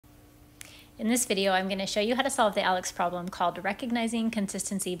In this video, I'm going to show you how to solve the ALEKS problem called Recognizing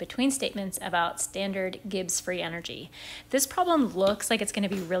Consistency Between Statements About Standard Gibbs Free Energy. This problem looks like it's going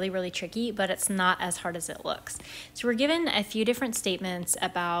to be really tricky, but it's not as hard as it looks. So we're given a few different statements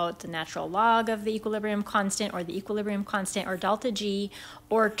about the natural log of the equilibrium constant or delta G,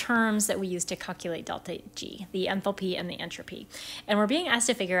 or terms that we use to calculate delta G, the enthalpy and the entropy. And we're being asked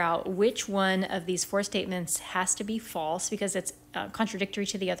to figure out which one of these four statements has to be false because it's contradictory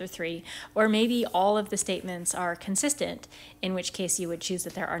to the other three, or maybe all of the statements are consistent, in which case you would choose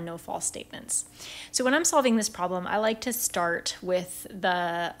that there are no false statements. So when I'm solving this problem, I like to start with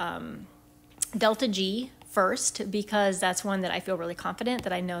the delta G first, because that's one that I feel really confident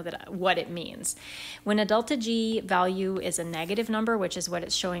that I know what it means. When a delta G value is a negative number, which is what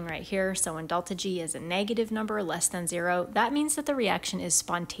it's showing right here, so when delta G is a negative number less than 0, that means that the reaction is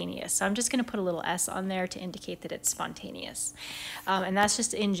spontaneous. So I'm just going to put a little s on there to indicate that it's spontaneous. And that's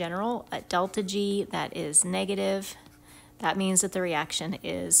just in general, a delta G that is negative, that means that the reaction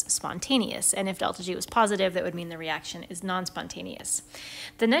is spontaneous. And if delta G was positive, that would mean the reaction is non-spontaneous.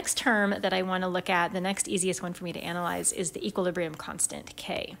 The next term that I want to look at, the next easiest one for me to analyze, is the equilibrium constant,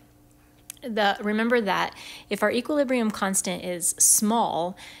 K. Remember that if our equilibrium constant is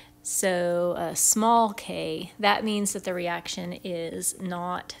small, so a small k, that means that the reaction is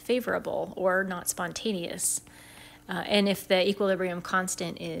not favorable or not spontaneous. And if the equilibrium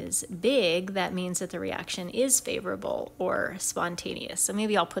constant is big, that means that the reaction is favorable or spontaneous. So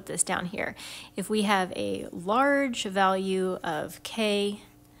maybe I'll put this down here. If we have a large value of K,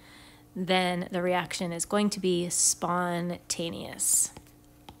 then the reaction is going to be spontaneous.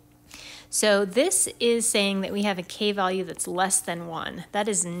 So this is saying that we have a K value that's less than 1. That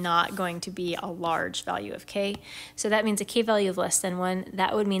is not going to be a large value of K. So that means a K value of less than 1.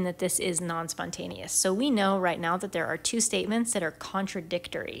 That would mean that this is non-spontaneous. So we know right now that there are two statements that are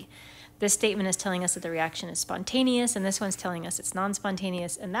contradictory. This statement is telling us that the reaction is spontaneous, and this one's telling us it's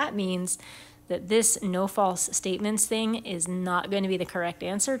non-spontaneous, and that means that this no false statements thing is not going to be the correct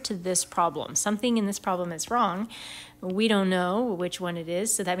answer to this problem. Something in this problem is wrong. We don't know which one it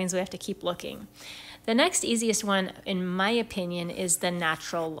is, so that means we have to keep looking. The next easiest one, in my opinion, is the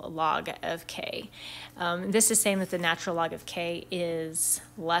natural log of K. This is saying that the natural log of K is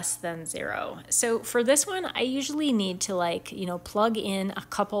less than 0. So for this one, I usually need to plug in a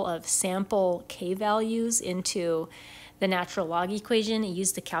couple of sample K values into the natural log equation and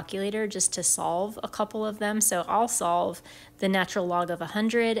use the calculator just to solve a couple of them. So I'll solve the natural log of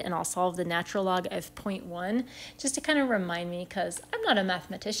 100 and I'll solve the natural log of 0.1 just to kind of remind me, because I'm not a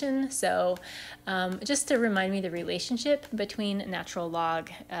mathematician, so just to remind me the relationship between natural log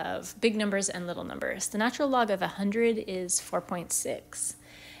of big numbers and little numbers. The natural log of 100 is 4.6.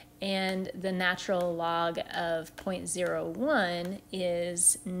 and the natural log of 0.01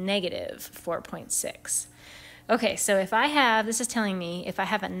 is negative 4.6. Okay, so if I have, this is telling me if I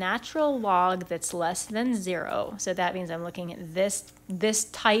have a natural log that's less than 0, so that means I'm looking at this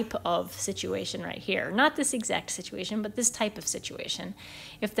type of situation right here. Not this exact situation, but this type of situation.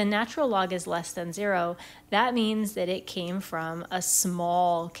 If the natural log is less than 0, that means that it came from a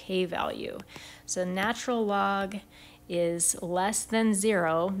small k value. So natural log is less than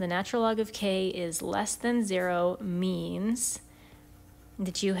 0. The natural log of k is less than 0 means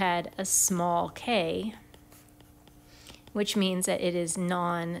that you had a small k, which means that it is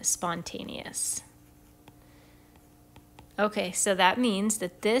non-spontaneous. Okay, so that means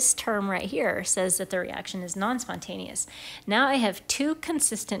that this term right here says that the reaction is non-spontaneous. Now I have two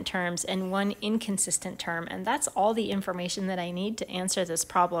consistent terms and one inconsistent term, and that's all the information that I need to answer this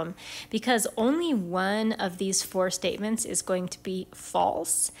problem, because only one of these four statements is going to be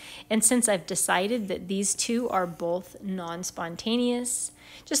false. And since I've decided that these two are both non-spontaneous,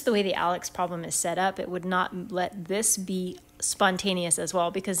 just the way the ALEKS problem is set up, it would not let this be spontaneous as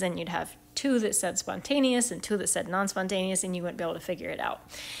well, because then you'd have two that said spontaneous and two that said non-spontaneous, and you wouldn't be able to figure it out.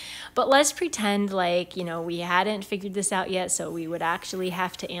 But let's pretend like, we hadn't figured this out yet, so we would actually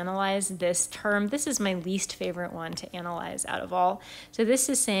have to analyze this term. This is my least favorite one to analyze out of all. So this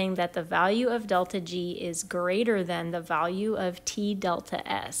is saying that the value of delta G is greater than the value of T delta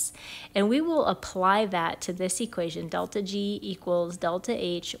S. And we will apply that to this equation, delta G equals delta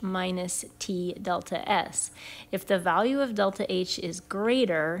H minus T delta S. If the value of delta H is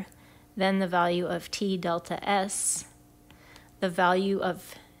greater than the value of T delta S, the value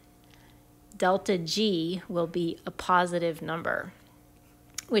of delta G will be a positive number,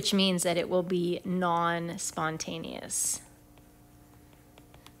 which means that it will be non-spontaneous.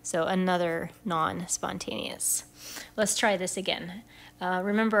 So another non-spontaneous. Let's try this again.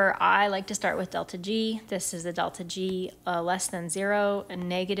 Remember, I like to start with delta G. This is the delta G less than 0, a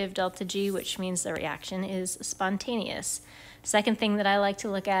negative delta G, which means the reaction is spontaneous. Second thing that I like to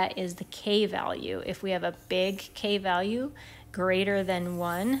look at is the K value. If we have a big K value greater than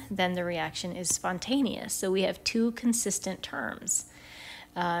 1, then the reaction is spontaneous. So we have two consistent terms.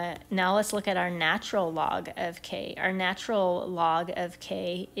 Now let's look at our natural log of K. Our natural log of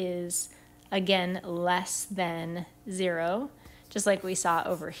K is, again, less than 0. Just like we saw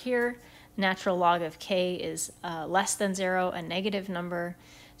over here, natural log of K is less than 0, a negative number.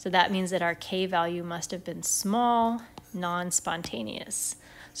 So that means that our K value must have been small, non-spontaneous.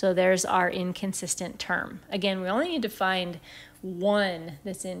 So there's our inconsistent term. Again, we only need to find one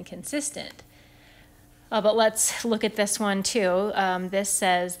that's inconsistent. But let's look at this one too. This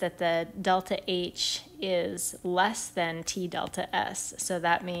says that the delta H is less than T delta S. So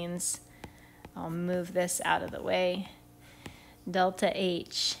that means, I'll move this out of the way. Delta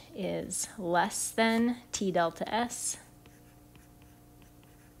H is less than T delta S.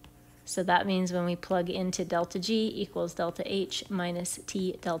 So that means when we plug into delta G equals delta H minus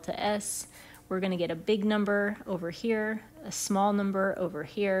T delta S, we're going to get a big number over here, a small number over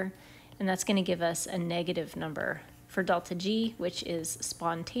here, and that's going to give us a negative number for delta G, which is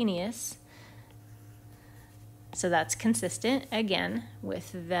spontaneous. So that's consistent, again,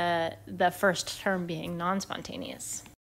 with the first term being non-spontaneous.